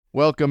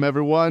Welcome,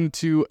 everyone,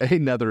 to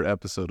another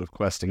episode of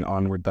Questing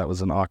Onward. That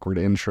was an awkward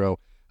intro.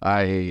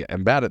 I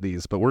am bad at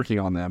these, but working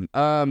on them.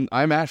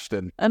 I'm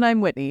Ashton. And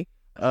I'm Whitney.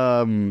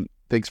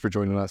 Thanks for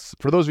joining us.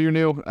 For those of you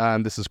new,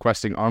 this is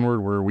Questing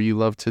Onward, where we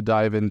love to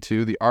dive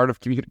into the art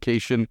of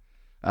communication,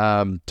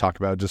 talk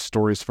about just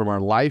stories from our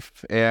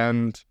life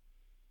and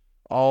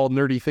all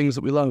nerdy things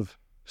that we love.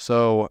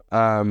 So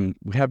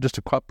we have just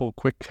a couple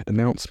quick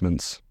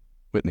announcements.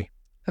 Whitney.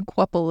 A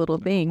couple little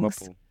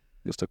things.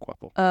 Just a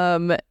couple.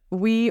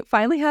 We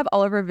finally have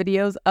all of our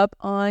videos up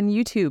on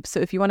YouTube. So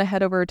if you want to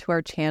head over to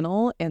our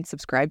channel and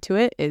subscribe to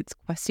it, it's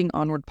Questing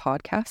Onward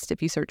Podcast.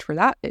 If you search for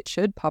that, it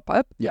should pop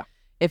up. Yeah.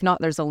 If not,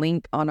 there's a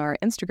link on our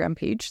Instagram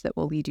page that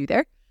will lead you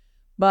there.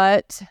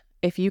 But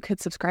if you could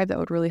subscribe, that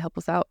would really help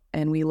us out.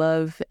 And we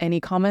love any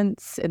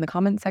comments in the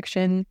comment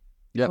section.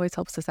 Yeah. Always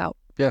helps us out.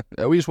 Yeah.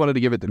 We just wanted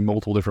to give it in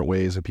multiple different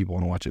ways. If people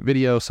want to watch it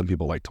video, some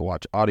people like to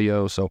watch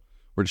audio. So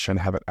we're just trying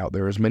to have it out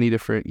there as many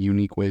different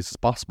unique ways as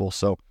possible.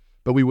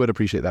 But we would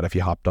appreciate that if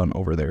you hopped on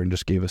over there and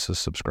just gave us a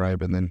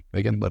subscribe. And then,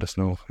 again, let us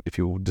know if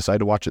you decide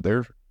to watch it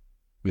there.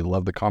 We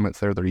love the comments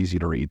there. They're easy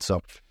to read.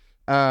 So,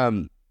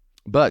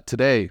 but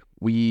today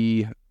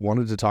we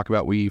wanted to talk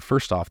about,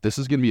 first off, this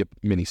is going to be a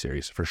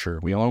mini-series for sure.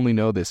 We only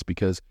know this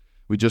because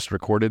we just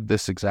recorded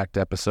this exact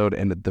episode.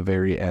 And at the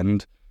very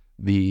end,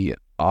 the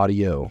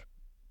audio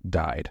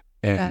died.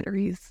 And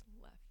Batteries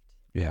left.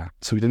 yeah,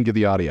 so we didn't get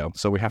the audio.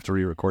 So we have to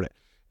re-record it.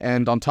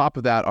 And on top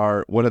of that,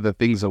 one of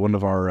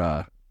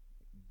our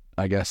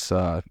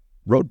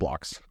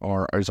roadblocks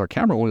is our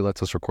camera only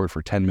lets us record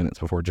for 10 minutes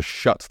before it just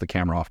shuts the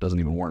camera off, doesn't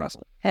even warn us.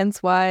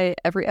 Hence why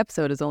every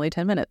episode is only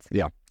 10 minutes.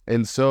 Yeah.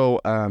 And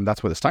so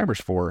that's what this timer's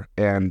for.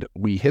 And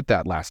we hit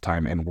that last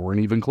time and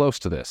weren't even close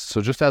to this.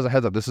 So just as a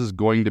heads up, this is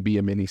going to be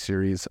a mini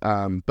series.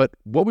 But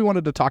what we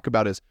wanted to talk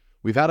about is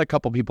we've had a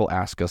couple people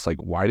ask us,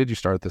 like, why did you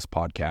start this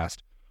podcast?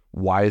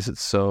 Why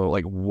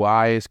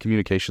is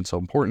communication so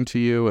important to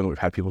you? And we've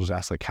had people just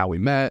ask, like, how we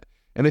met.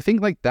 And I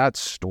think, like, that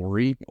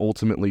story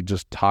ultimately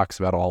just talks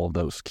about all of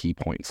those key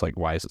points. Like,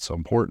 why is it so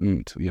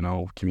important?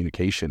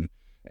 Communication.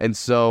 And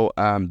so,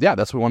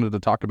 that's what we wanted to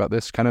talk about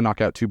this, kind of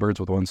knock out two birds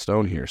with one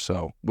stone here.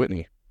 So,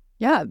 Whitney.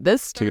 Yeah,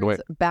 this Take it away.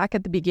 starts back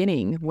at the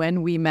beginning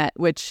when we met,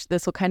 which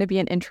this will kind of be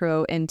an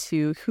intro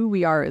into who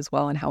we are as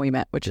well and how we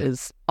met, which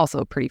is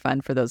also pretty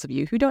fun for those of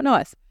you who don't know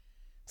us.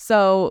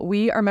 So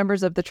we are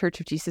members of the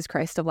Church of Jesus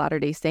Christ of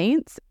Latter-day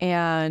Saints,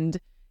 and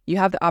you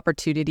have the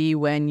opportunity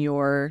when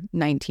you're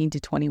 19 to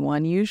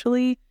 21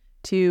 usually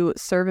to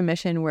serve a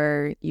mission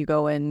where you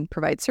go and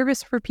provide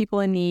service for people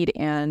in need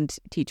and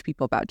teach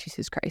people about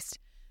Jesus Christ.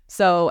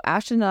 So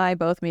Ashton and I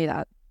both made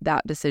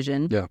that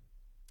decision. Yeah.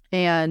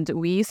 And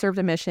we served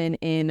a mission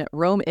in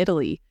Rome,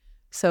 Italy.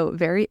 So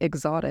very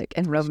exotic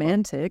and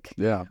romantic,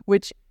 Yeah.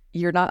 which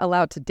you're not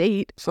allowed to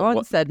date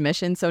on said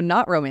mission. So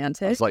not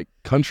romantic. It's like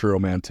country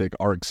romantic.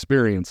 Our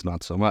experience,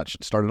 not so much.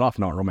 It started off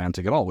not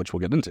romantic at all, which we'll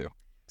get into.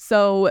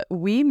 So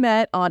we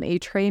met on a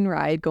train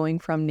ride going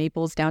from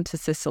Naples down to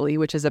Sicily,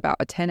 which is about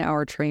a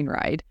 10-hour train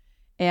ride.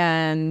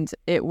 And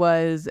it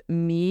was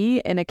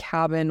me in a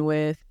cabin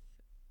with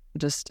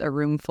just a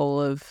room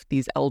full of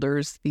these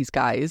elders, these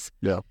guys.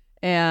 Yeah.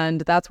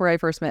 And that's where I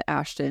first met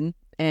Ashton.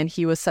 And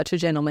he was such a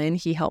gentleman.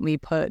 He helped me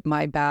put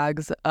my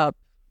bags up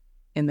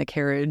in the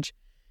carriage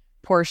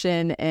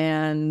portion.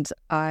 And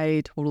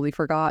I totally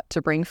forgot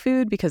to bring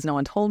food because no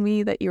one told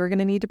me that you were going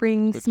to need to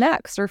bring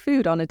snacks or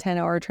food on a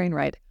 10-hour train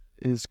ride.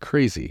 Is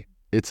crazy.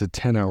 It's a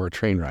 10-hour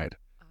train ride.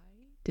 I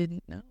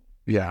didn't know.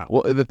 Yeah.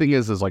 Well, the thing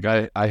is like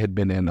I had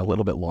been in a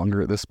little bit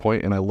longer at this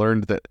point, and I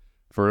learned that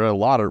for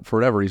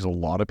whatever reason, a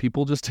lot of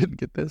people just didn't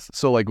get this.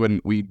 So like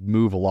when we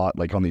move a lot,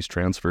 like on these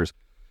transfers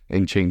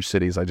and change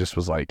cities, I just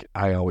was like,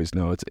 I always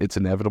know it's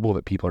inevitable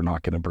that people are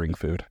not going to bring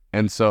food.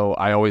 And so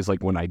I always,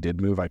 like, when I did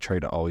move, I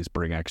tried to always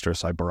bring extra.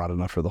 So I brought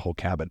enough for the whole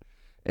cabin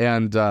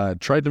and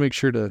tried to make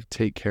sure to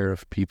take care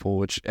of people,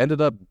 which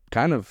ended up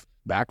kind of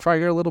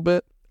backfiring a little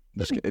bit.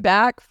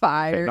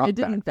 Backfire. It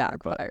didn't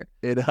backfire.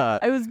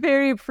 I was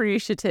very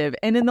appreciative.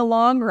 And in the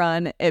long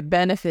run, it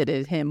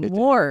benefited him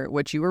more,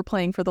 which you were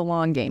playing for the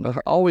long game.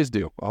 Always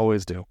do.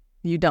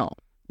 You don't.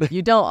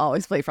 You don't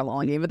always play for the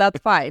long game, but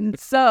that's fine.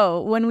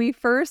 So when we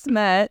first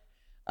met,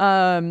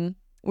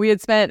 we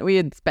had spent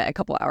a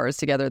couple hours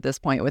together at this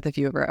point with a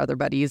few of our other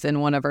buddies,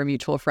 and one of our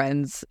mutual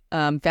friends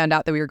found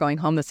out that we were going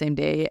home the same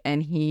day,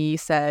 and he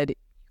said, "You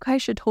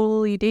guys should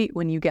totally date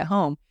when you get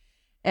home."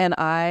 And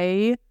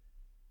I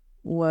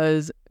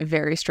was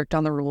very strict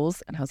on the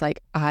rules, and I was like,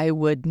 I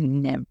would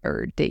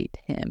never date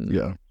him.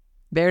 Yeah.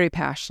 Very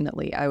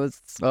passionately. I was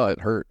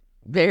it hurt.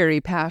 very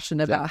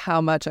passionate about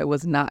how much I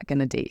was not going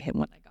to date him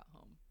when I got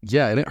home.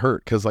 Yeah, and it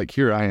hurt because, like,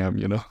 here I am,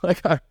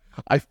 like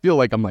I feel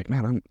like I'm like,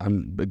 man,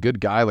 I'm a good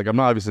guy. Like, I'm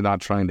obviously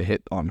not trying to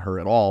hit on her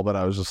at all, but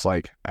I was just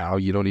like, ow,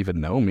 you don't even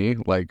know me.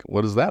 Like,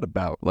 what is that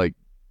about? Like,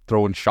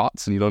 throwing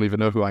shots and you don't even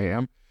know who I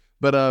am.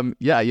 But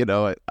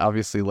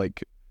obviously,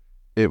 like,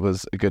 it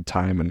was a good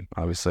time, and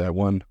obviously I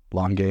won.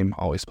 Long game,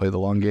 always play the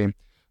long game.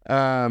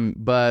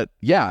 But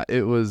yeah,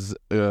 it was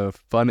a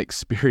fun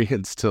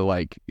experience to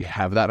like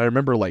have that. I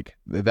remember like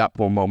at that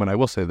moment, I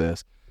will say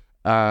this,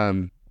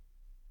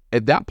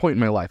 at that point in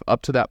my life,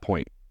 up to that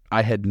point,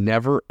 I had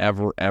never,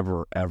 ever,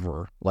 ever,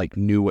 ever like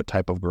knew what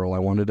type of girl I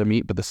wanted to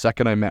meet. But the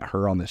second I met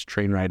her on this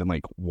train ride and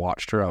like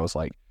watched her, I was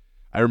like,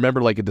 I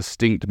remember like a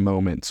distinct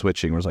moment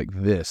switching where I was like,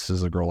 this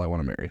is a girl I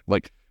want to marry.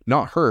 Like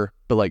not her,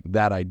 but like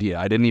that idea.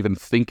 I didn't even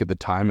think at the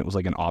time it was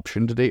like an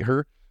option to date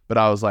her. But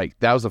I was like,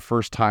 that was the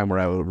first time where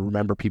I would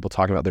remember people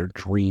talking about their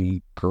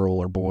dream girl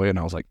or boy. And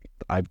I was like,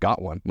 I've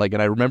got one. Like,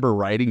 and I remember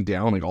writing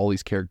down like all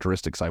these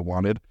characteristics I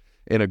wanted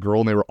in a girl,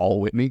 and they were all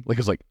Whitney. Like,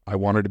 it was like, I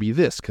want her to be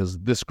this because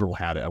this girl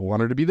had it. I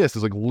want her to be this.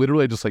 It's like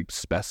literally I just like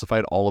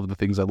specified all of the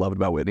things I loved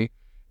about Whitney.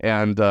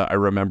 And I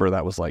remember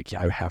that was like,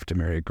 yeah, I have to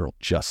marry a girl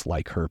just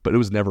like her. But it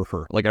was never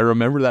her. Like, I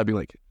remember that being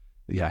like,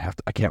 yeah,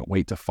 I can't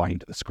wait to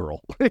find this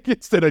girl. Like,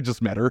 instead I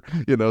just met her,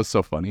 it's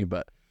so funny.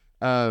 But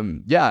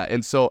yeah.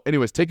 And so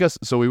anyways,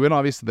 so we went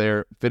obviously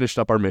there, finished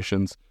up our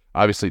missions.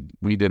 Obviously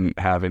we didn't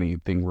have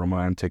anything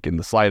romantic in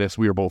the slightest.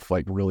 We were both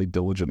like really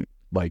diligent,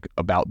 like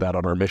about that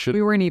on our mission.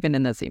 We weren't even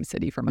in the same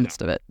city for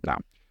most of it. No.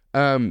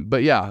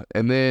 But yeah,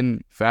 and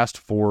then fast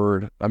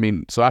forward,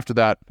 so after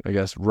that, I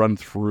guess run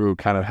through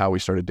kind of how we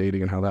started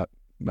dating and how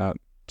that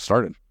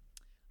started.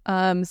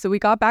 So we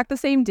got back the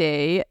same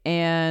day,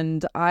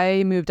 and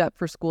I moved up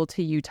for school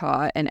to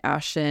Utah, and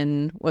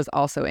Ashton was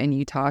also in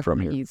Utah. From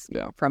here. He's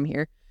from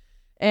here.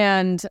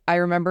 And I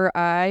remember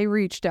I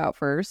reached out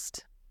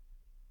first.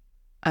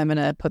 I'm going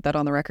to put that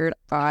on the record.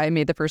 I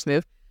made the first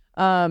move.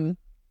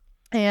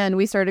 And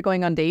we started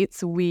going on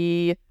dates.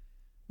 We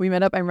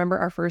met up. I remember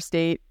our first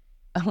date.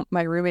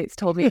 My roommates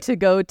told me to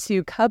go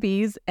to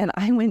Cubby's, and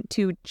I went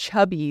to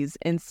Chubby's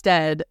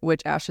instead,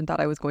 which Ashton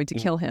thought I was going to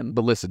kill him.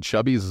 But listen,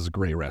 Chubby's is a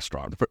great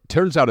restaurant.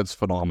 Turns out it's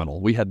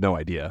phenomenal. We had no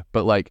idea.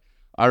 But like,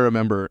 I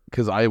remember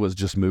because I was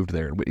just moved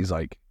there, and Whitney's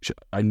like,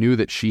 I knew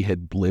that she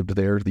had lived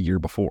there the year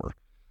before.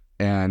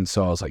 And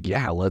so I was like,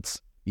 yeah,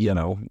 let's,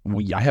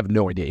 I have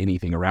no idea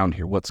anything around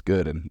here. What's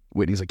good? And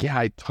Whitney's like, yeah,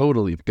 I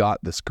totally got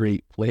this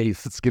great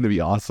place. It's going to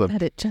be awesome.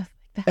 Said it just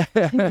like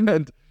that.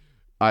 And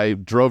I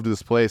drove to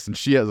this place, and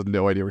she has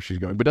no idea where she's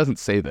going, but doesn't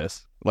say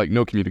this. Like,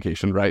 no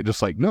communication, right?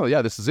 Just like, no,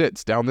 yeah, this is it.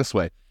 It's down this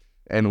way.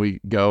 And we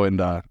go, and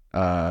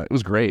it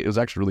was great. It was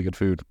actually really good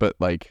food. But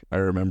like, I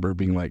remember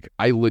being like,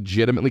 I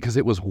legitimately, because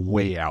it was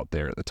way out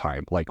there at the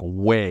time, like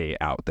way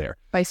out there.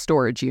 By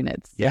storage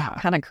units. Yeah.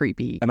 Kind of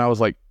creepy. And I was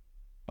like,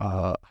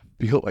 I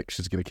feel like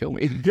she's going to kill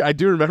me. I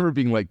do remember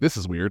being like, this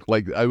is weird.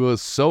 Like, I was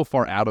so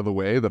far out of the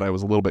way that I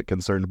was a little bit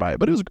concerned by it,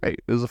 but it was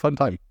great. It was a fun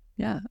time.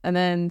 Yeah. And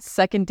then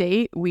second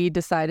date, we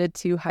decided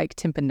to hike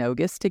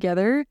Timpanogos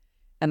together,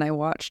 and I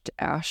watched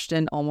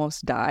Ashton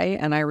almost die,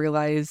 and I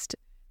realized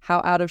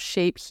how out of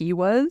shape he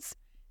was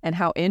and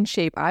how in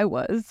shape I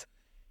was.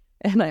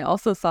 And I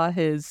also saw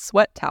his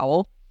sweat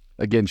towel.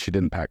 Again, she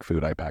didn't pack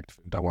food. I packed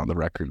food. I want the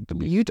record to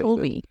be You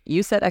told me.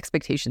 You set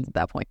expectations at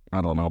that point. I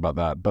don't know about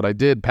that, but I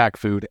did pack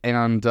food,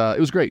 and it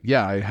was great.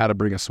 Yeah, I had to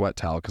bring a sweat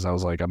towel because I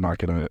was like,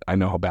 I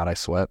know how bad I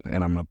sweat,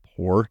 and I'm a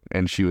whore.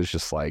 And she was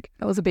just like...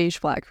 That was a beige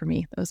flag for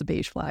me. That was a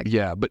beige flag.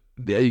 Yeah, but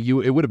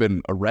it would have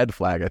been a red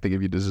flag, I think,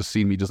 if you just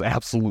seen me just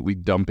absolutely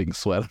dumping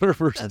sweat on our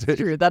first date. That's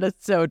true. That is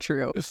so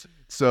true.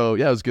 So,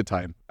 yeah, it was a good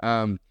time.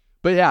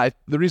 But yeah,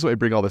 the reason why I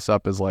bring all this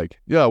up is like,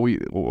 yeah,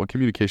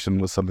 communication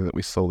was something that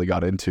we slowly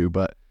got into,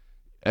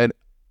 and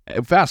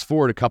fast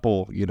forward a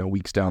couple,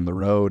 weeks down the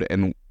road,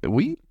 and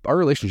our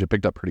relationship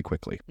picked up pretty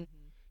quickly,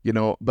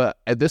 but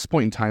at this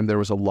point in time, there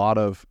was a lot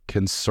of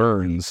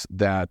concerns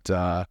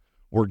that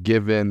were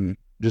given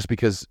just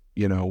because,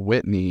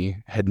 Whitney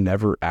had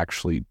never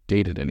actually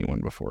dated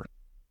anyone before.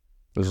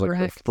 It was like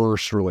the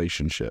first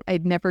relationship.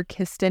 I'd never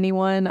kissed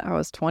anyone. I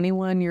was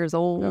 21 years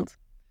old. Yep.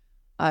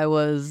 I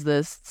was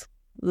this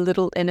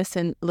little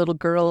innocent little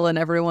girl in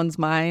everyone's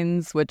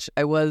minds, which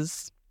I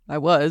was. Yep.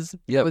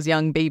 I was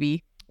young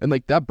baby. And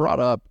like that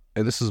brought up,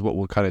 and this is what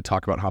we'll kind of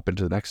talk about, hop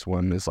into the next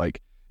one, is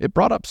like, it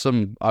brought up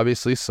some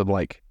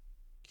like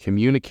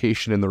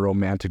communication in the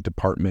romantic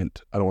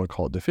department. I don't want to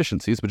call it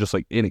deficiencies, but just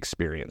like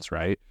inexperience,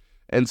 right?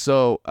 And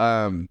so,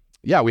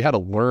 we had to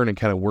learn and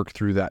kind of work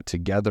through that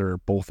together,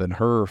 both in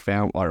her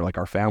family, or like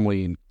our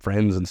family and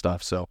friends and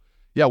stuff. So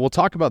yeah, we'll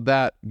talk about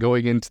that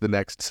going into the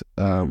next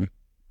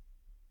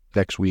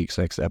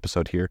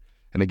episode here.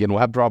 And again,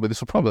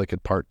 this will probably like a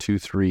part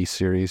 2-3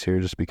 series here,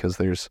 just because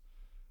there's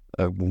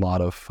a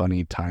lot of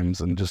funny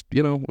times and just,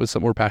 it's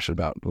something we're passionate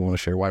about. We want to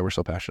share why we're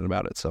so passionate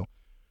about it. So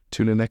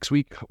tune in next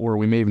week, or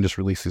we may even just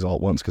release these all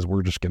at once because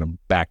we're just going to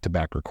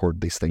back-to-back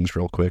record these things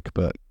real quick.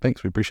 But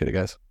thanks. We appreciate it,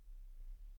 guys.